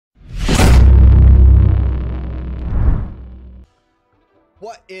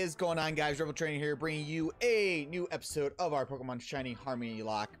is going on, guys? Rebel Training here, bringing you a new episode of our Pokemon Shiny Harmony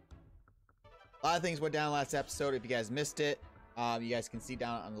Lock. A lot of things went down last episode. If you guys missed it, you guys can see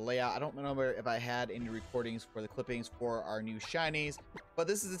down on the layout. I don't remember if I had any recordings for the clippings for our new shinies, but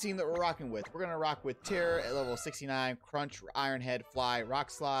this is the team that we're rocking with. We're gonna rock with Terra at level 69, Crunch, Ironhead, Fly, Rock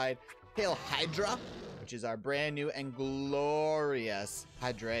Slide, Hail Hydra, which is our brand new and glorious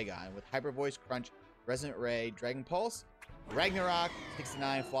Hydreigon with Hyper Voice, Crunch, Resonant Ray, Dragon Pulse, Ragnarok,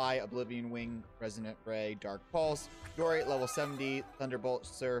 69, Fly, Oblivion Wing, Resonant Ray, Dark Pulse, Dory, level 70, Thunderbolt,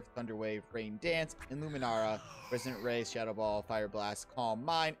 Surf, Thunder Wave, Rain Dance, Illuminara, Resonant Ray, Shadow Ball, Fire Blast, Calm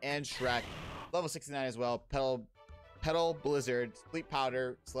Mind, and Shrek, level 69 as well, Petal, Blizzard, Sleep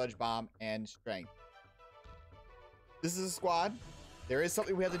Powder, Sludge Bomb, and Strength. This is a squad. There is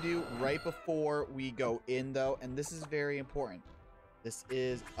something we have to do right before we go in, though, and this is very important. This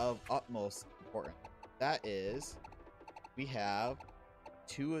is of utmost importance. That is, we have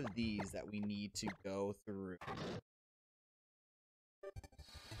 2 of these that we need to go through.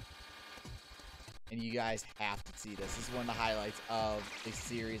 And you guys have to see this. This is one of the highlights of the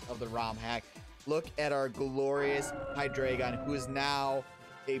series of the ROM hack. Look at our glorious Hydreigon, who is now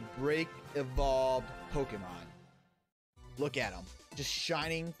a break evolved Pokemon. Look at him, just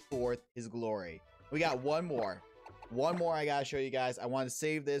shining forth his glory. We got one more I gotta show you guys. I want to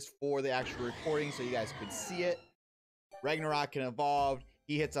save this for the actual recording so you guys could see it. Ragnarok can evolve.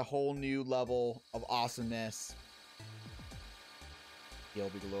 He hits a whole new level of awesomeness. He'll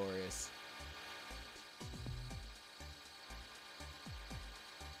be glorious.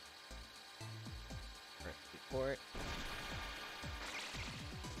 For it.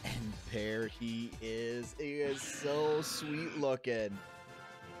 And there he is. He is so sweet looking.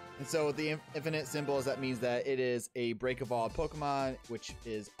 And so with the infinite symbols, that means that it is a break evolved Pokemon, which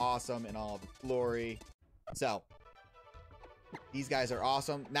is awesome in all of its glory. So these guys are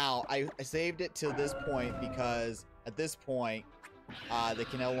awesome. Now I saved it to this point because at this point they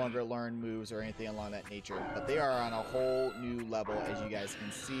can no longer learn moves or anything along that nature, but they are on a whole new level, as you guys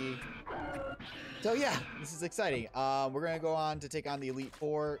can see. So yeah, this is exciting. We're gonna go on to take on the Elite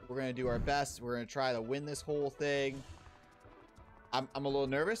Four. We're gonna do our best. We're gonna try to win this whole thing. I'm a little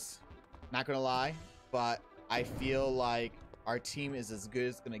nervous, not gonna lie, but I feel like our team is as good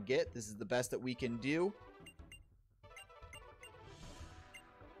as it's gonna get. This is the best that we can do.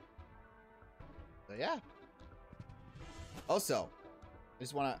 So yeah. Also, I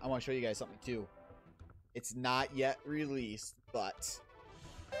want to show you guys something too. It's not yet released, but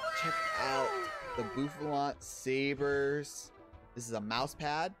check out the Bouffalante Sabers. This is a mouse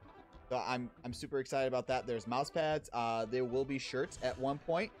pad. So I'm super excited about that. There's mouse pads. There will be shirts at one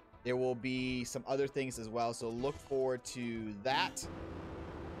point. There will be some other things as well. So look forward to that.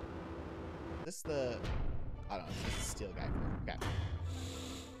 This is the, I don't know, this is the steel guy. Okay.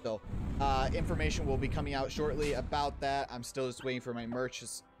 So information will be coming out shortly about that. I'm still just waiting for my merch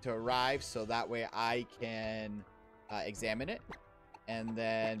to arrive, so that way I can examine it and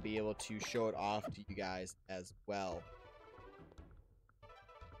then be able to show it off to you guys as well.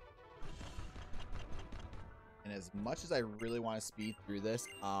 And as much as I really want to speed through this,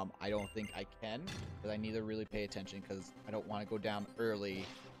 I don't think I can, because I need to really pay attention, because I don't want to go down early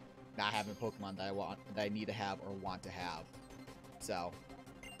not having Pokemon that I need to have or want to have. So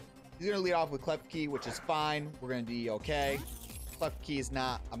he's going to lead off with Klefki, which is fine. We're going to be okay. Klefki is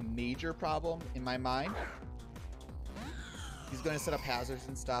not a major problem in my mind. He's going to set up hazards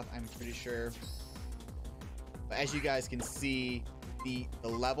and stuff, I'm pretty sure. But as you guys can see, the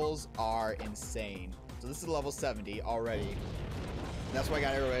levels are insane. So this is level 70 already. And that's why I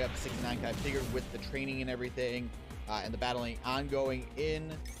got everybody up to 69, because I figured with the training and everything, and the battling ongoing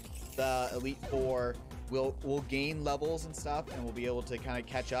in the Elite Four, we'll gain levels and stuff, and we'll be able to kind of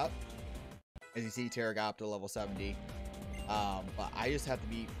catch up. As you see, Terra got up to level 70. But I just have to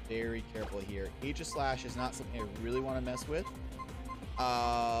be very careful here. Aegis Slash is not something I really want to mess with.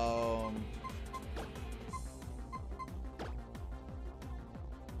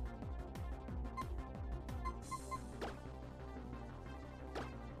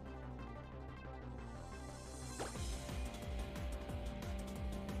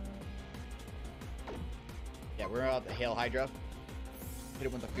 Yeah, we're out the Hail Hydra. Hit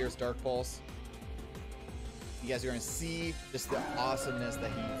it with the Fierce Dark Pulse. You guys are going to see just the awesomeness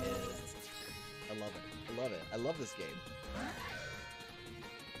that he is. I love it. I love it. I love this game.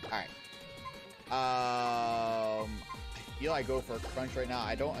 Alright. I feel I go for a Crunch right now.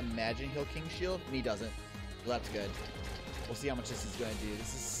 I don't imagine he'll King Shield, and he doesn't. Well, that's good. We'll see how much this is going to do.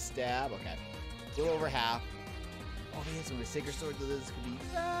 This is Stab. Okay. A little over half. Oh, he hits him with a Sacred Sword. This could be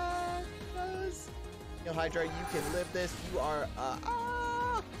fast. Yo, Hydra, you can live this. You are,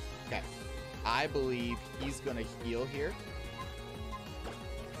 Okay. I believe he's going to heal here.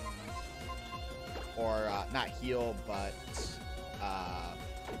 Or, not heal, but,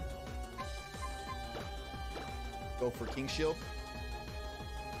 go for King Shield.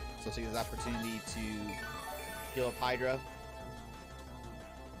 So take this opportunity to heal up Hydra.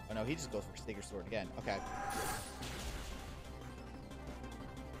 Oh no, he just goes for Sacred Sword again. Okay.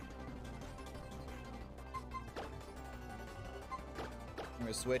 I'm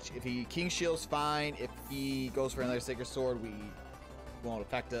gonna switch. If he King Shield's fine. If he goes for another Sacred Sword, we won't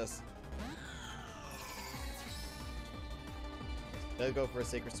affect us. Does go for a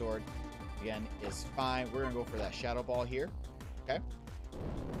Sacred Sword. Again, is fine. We're gonna go for that Shadow Ball here. Okay.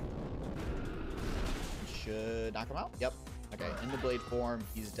 Should knock him out. Yep. Okay. In the blade form,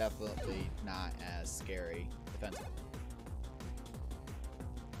 he's definitely not as scary defensive.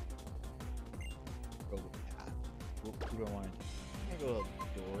 Go with that. Who do I want to do? I'm gonna go with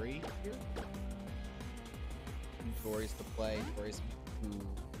Dory here. Dory's the play. Dory's who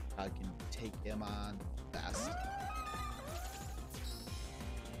can take him on fast.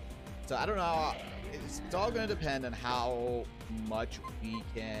 So I don't know. It's all going to depend on how much we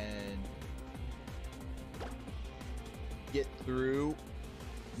can get through.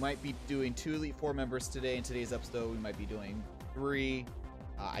 We might be doing 2 Elite Four members today in today's episode. We might be doing 3.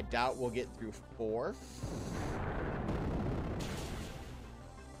 I doubt we'll get through 4.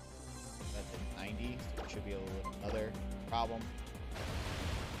 That's at 90, so it should be another problem.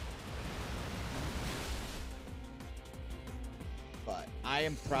 But I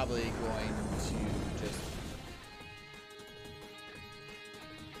am probably going to just...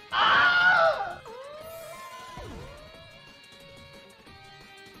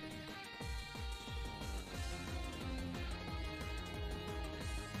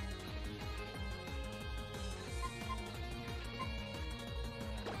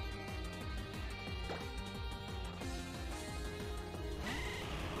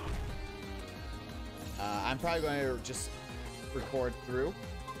 I'm probably going to just record through.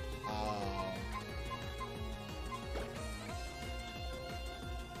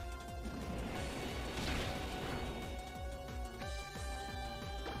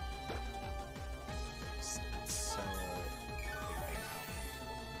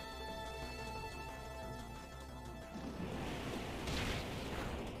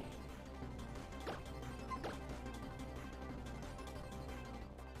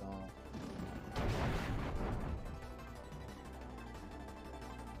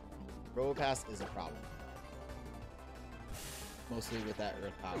 So Robopass is a problem. Mostly with that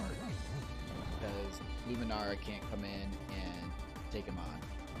Earth power. Because Luminara can't come in and take him on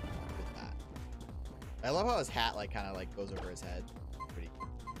with that. I love how his hat like kind of like goes over his head. Pretty cool.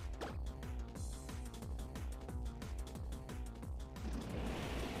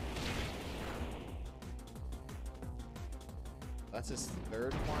 That's his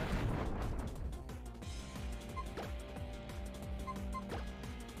 3rd one.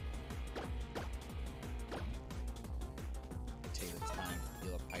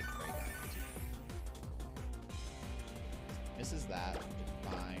 Misses that, which is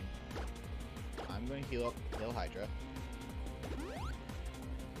fine. I'm going to heal Hydra.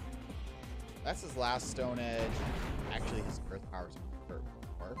 That's his last Stone Edge. Actually, his Earth Power's for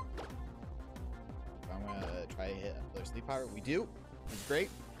 4. So I'm going to try to hit another Sleep Power. We do. It's great.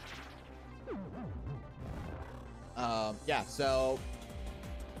 Yeah, so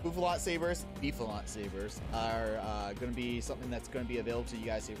Beefalot Sabers are going to be something that's going to be available to you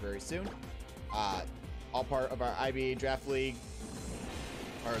guys here very soon. All part of our IBA draft league,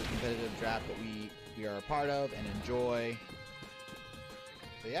 part of the competitive draft that we are a part of and enjoy.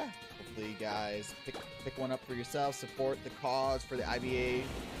 So yeah, hopefully you guys pick one up for yourself, support the cause for the IBA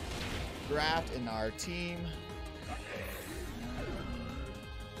draft in our team.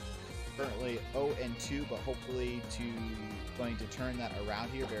 Currently 0-2, but hopefully going to turn that around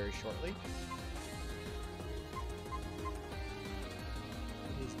here very shortly.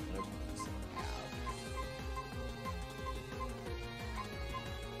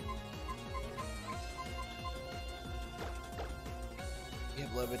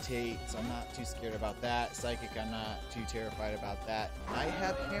 Levitate, so I'm not too scared about that. Psychic, I'm not too terrified about that. I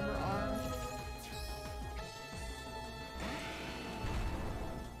have Hammer Arm.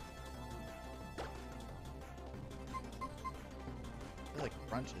 I feel like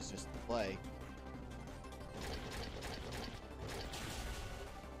Crunch is just the play.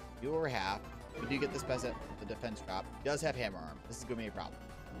 Do over half. We do get this peasant with the defense drop. He does have Hammer Arm. This is going to be a problem.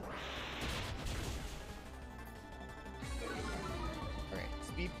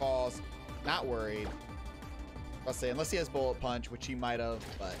 Speed falls, not worried. I'll say unless he has Bullet Punch, which he might have,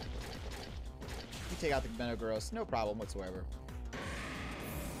 but take out the Metagross, no problem whatsoever.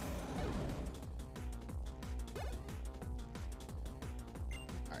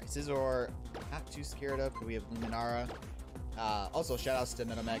 Alright, Scizor, not too scared of because we have Luminara. Also, shoutouts to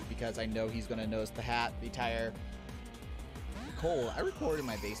Metamech because I know he's going to notice the hat, the tire. Cold. I record in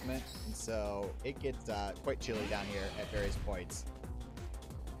my basement, and so it gets quite chilly down here at various points.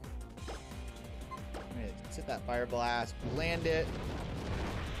 I'm going to hit that Fire Blast, land it.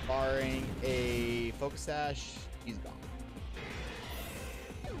 Barring a Focus Sash, he's gone.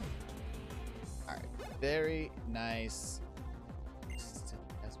 Alright, very nice.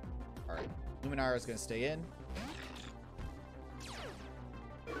 Alright, Luminara is going to stay in.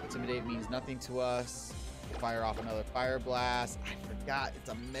 Intimidate means nothing to us. Fire off another Fire Blast. I forgot, it's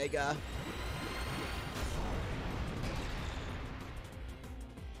a Mega.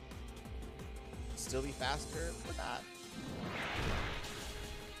 Still be faster for that.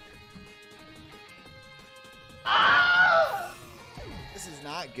 This is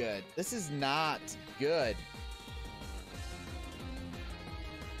not good. This is not good.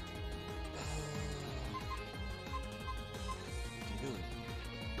 Dude.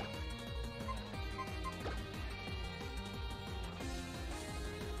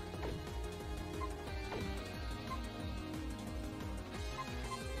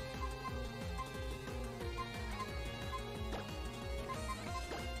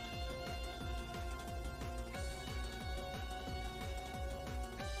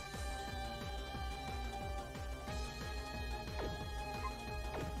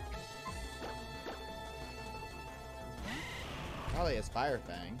 Probably has Fire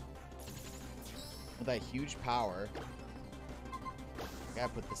Fang. With that huge power. I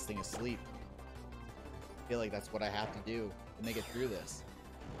gotta put this thing asleep. I feel like that's what I have to do to make it through this.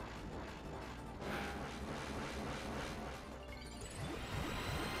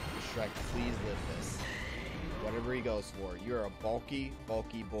 Shrek, please live this. Whatever he goes for. You're a bulky,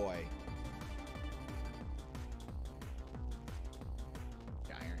 bulky boy.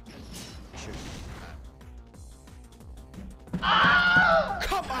 Shoot.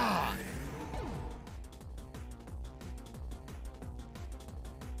 Come on!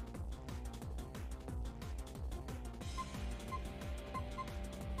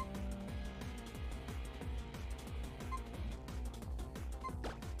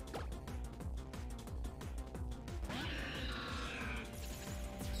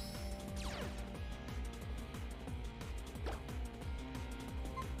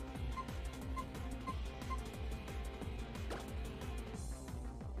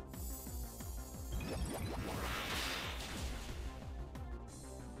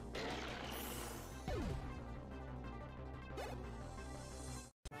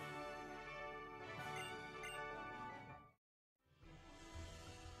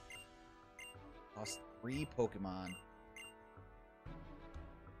 Lost 3 Pokemon.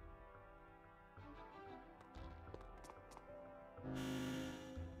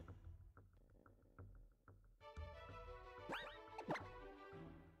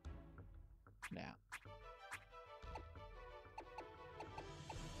 Now.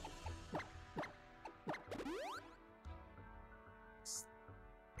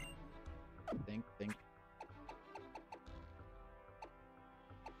 Think.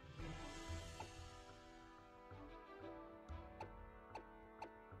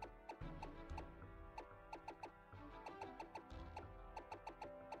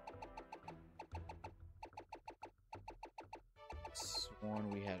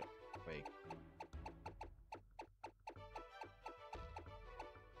 Sworn we had Quake.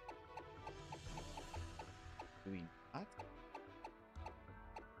 Do we not?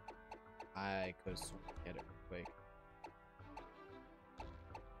 I could have sworn we had Quake.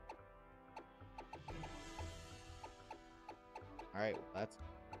 Alright, well that's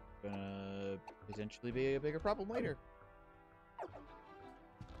gonna potentially be a bigger problem later.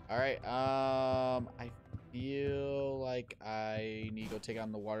 Alright, I feel like I need to go take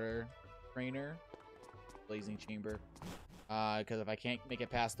on the water trainer, blazing chamber, because if I can't make it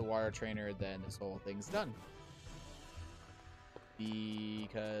past the water trainer, then this whole thing's done.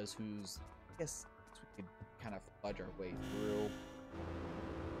 Because I guess we could kind of fudge our way through.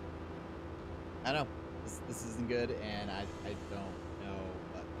 I don't know, this isn't good, and I don't know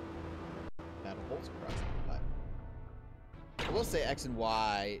what battle holds for us, but I will say X and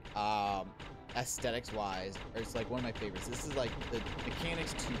Y, aesthetics wise, it's like one of my favorites. This is like the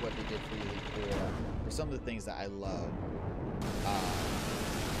mechanics to what they did for Elite Four are some of the things that I love.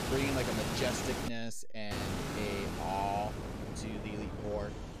 Bringing like a majesticness and a awe to the Elite Four.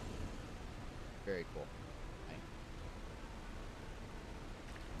 Very cool.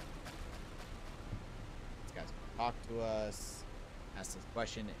 talk to us. Ask this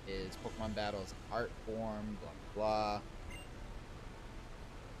question: is Pokemon battles art form? Blah blah.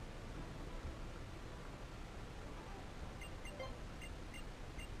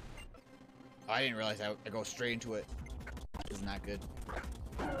 I didn't realize I go straight into it. This is not good.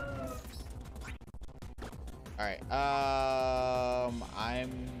 Alright, I'm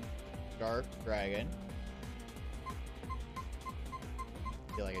Dark Dragon. I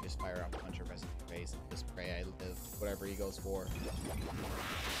feel like I just fire off a bunch of resident face. Just pray I live whatever he goes for.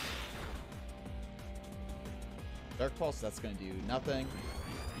 Dark Pulse, that's gonna do nothing.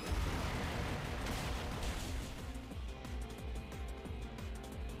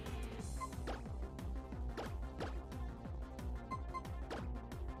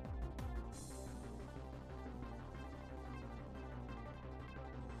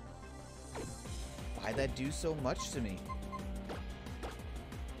 Why'd that do so much to me?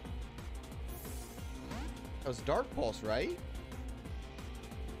 That was Dark Pulse, right?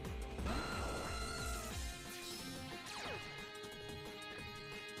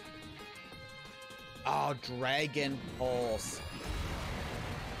 Oh, Dragon Pulse.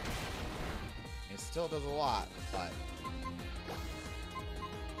 It still does a lot, but...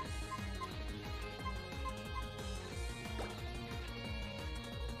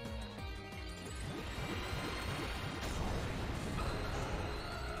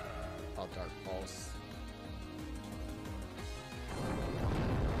 Oh, Dark Pulse.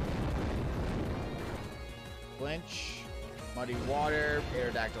 Flinch. Muddy Water.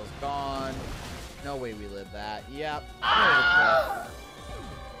 Aerodactyl's gone. No way we live that. Yep.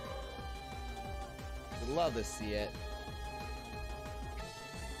 Would love to see it.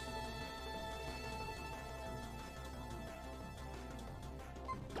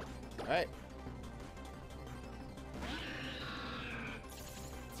 Alright.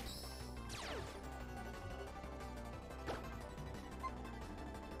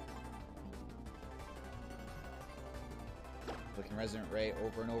 Clicking Resonant Ray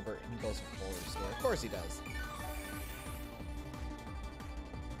over and over, and he goes for full restore. Of course he does.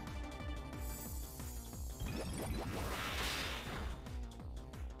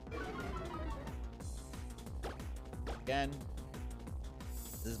 Again.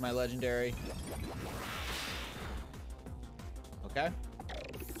 This is my legendary. Okay.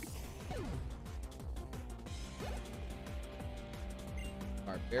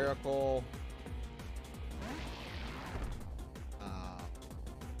 Barbarical.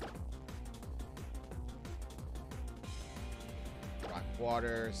 Rock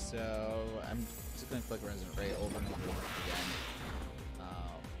Water, so I'm just gonna click Resonant Ray over and over again.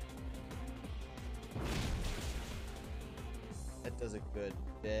 That does a good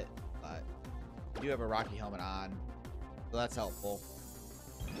bit, but I do have a Rocky Helmet on, so that's helpful.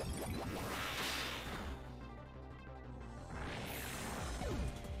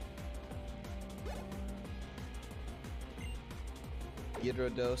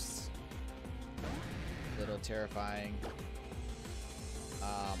 Gyarados, a little terrifying.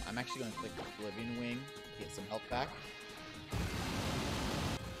 I'm actually going to click Oblivion Wing to get some health back.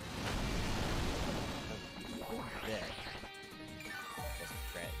 Okay.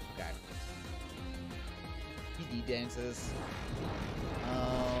 PD dances.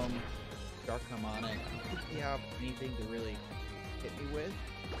 Dark Harmonic. I don't think we have anything to really hit me with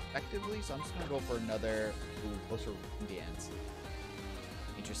effectively, so I'm just going to go for another closer dance.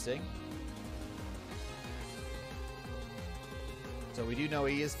 Interesting. So we do know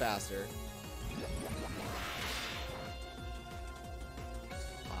he is faster.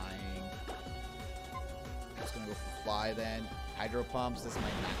 Flying. Just gonna go for Fly then. Hydro Pumps. This might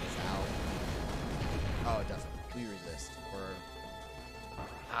knock us out. Oh, it doesn't. We resist. Or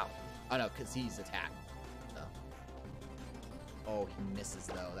ow. Oh no, because he's attacked. So. Oh, he misses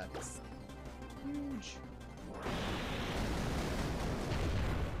though. That's huge.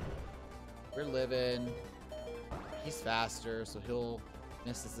 We're living. He's faster, so he'll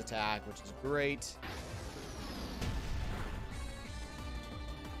miss his attack, which is great.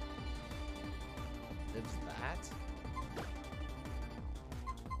 Lives that. Okay.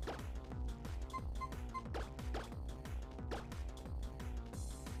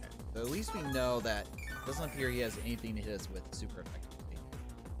 So at least we know that it doesn't appear he has anything to hit us with super effectively.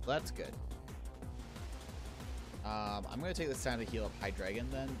 So that's good. I'm going to take this time to heal up Hydreigon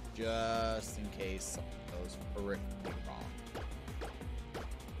then, just in case something goes horrifically wrong.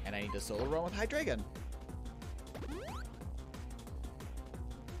 And I need to solo run with Hydreigon.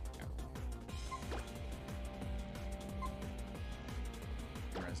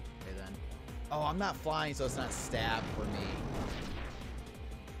 Okay then. Oh, I'm not flying, so it's not stab for me.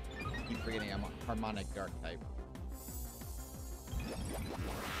 I keep forgetting I'm a Harmonic Dark type.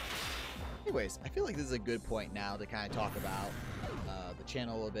 Anyways, I feel like this is a good point now to kind of talk about the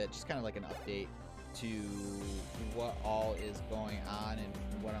channel a little bit, just kind of like an update to what all is going on and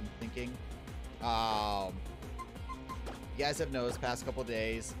what I'm thinking. You guys have noticed past couple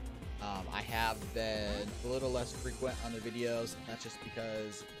days, I have been a little less frequent on the videos, not just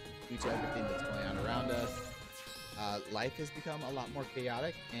because due to everything that's going on around us. Life has become a lot more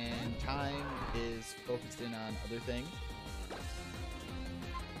chaotic and time is focused in on other things.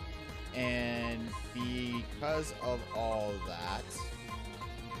 And because of all that,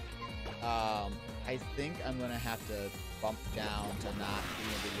 I think I'm gonna have to bump down to not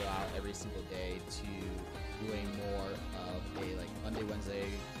doing a video out every single day to doing more of a like Monday, Wednesday,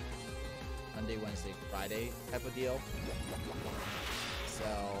 Friday type of deal.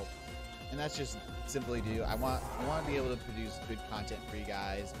 So, and that's just simply due. I want to be able to produce good content for you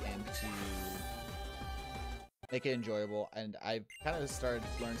guys and to make it enjoyable, and I've kind of started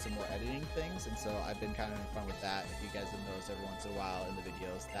to learn some more editing things, and so I've been kind of having fun with that. If you guys have noticed every once in a while in the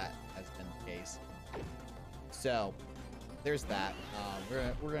videos, that has been the case. So there's that.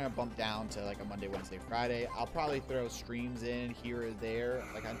 We're gonna bump down to like a Monday, Wednesday, Friday. I'll probably throw streams in here or there,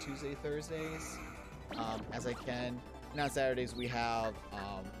 like on Tuesday, Thursdays, as I can. And on Saturdays we have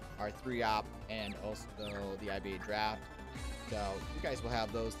our 3-op and also the IBA draft. So you guys will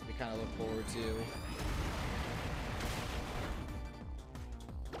have those to kind of look forward to.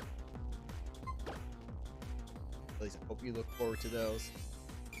 At least I hope you look forward to those.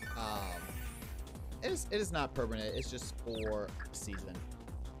 It is not permanent. It's just for a season.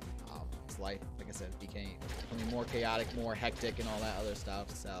 It's life, like I said, became only more chaotic, more hectic, and all that other stuff.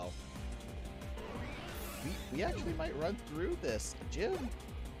 So we actually might run through this gym.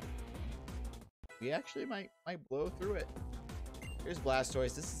 We actually might blow through it. Here's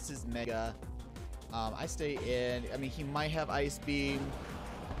Blastoise. This is his Mega. I stay in. I mean, he might have Ice Beam.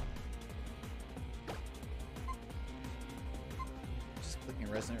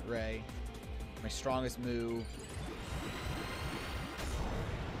 Resonant Ray, my strongest move.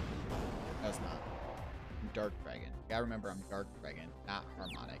 No, it's not. I'm Dark Dragon. You gotta remember, I'm Dark Dragon, not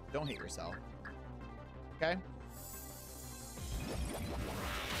Harmonic. Don't hate yourself. Okay?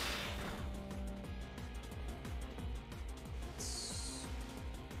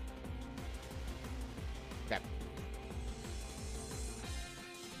 Okay.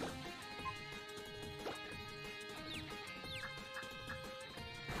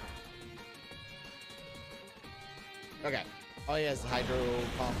 Okay, oh yeah, it's Hydro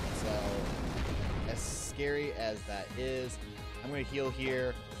Pump, so as scary as that is, I'm going to heal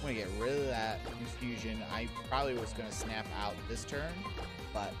here. I'm going to get rid of that Infusion. I probably was going to snap out this turn,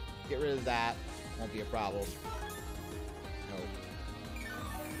 but get rid of that, won't be a problem. Nope.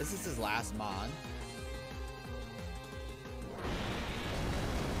 This is his last Mon.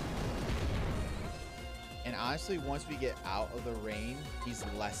 And honestly, once we get out of the rain, he's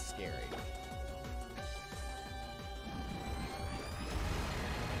less scary.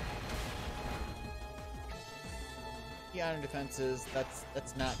 On defenses,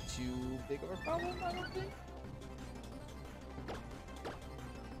 that's not too big of a problem, I don't think.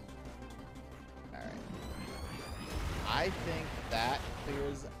 Alright. I think that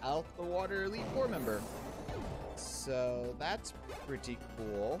clears out the Water Elite 4 member. So that's pretty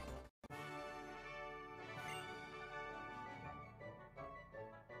cool.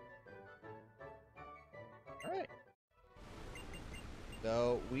 Alright.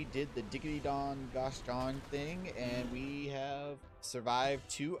 So we did the Diggity Don Gosh Darn thing, and we have survived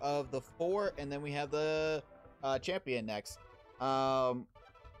 2 of the 4, and then we have the champion next.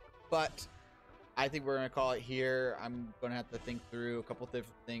 But I think we're gonna call it here. I'm gonna have to think through a couple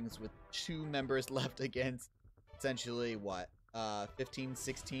different things with 2 members left against essentially what 15,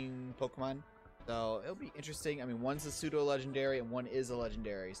 16 Pokemon. So it'll be interesting. I mean, one's a pseudo legendary and one is a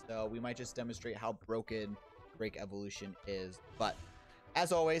legendary, so we might just demonstrate how broken Break Evolution is. But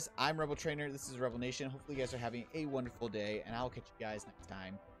as always, I'm Rebel Trainer. This is Rebel Nation. Hopefully you guys are having a wonderful day, and I'll catch you guys next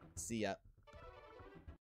time. See ya.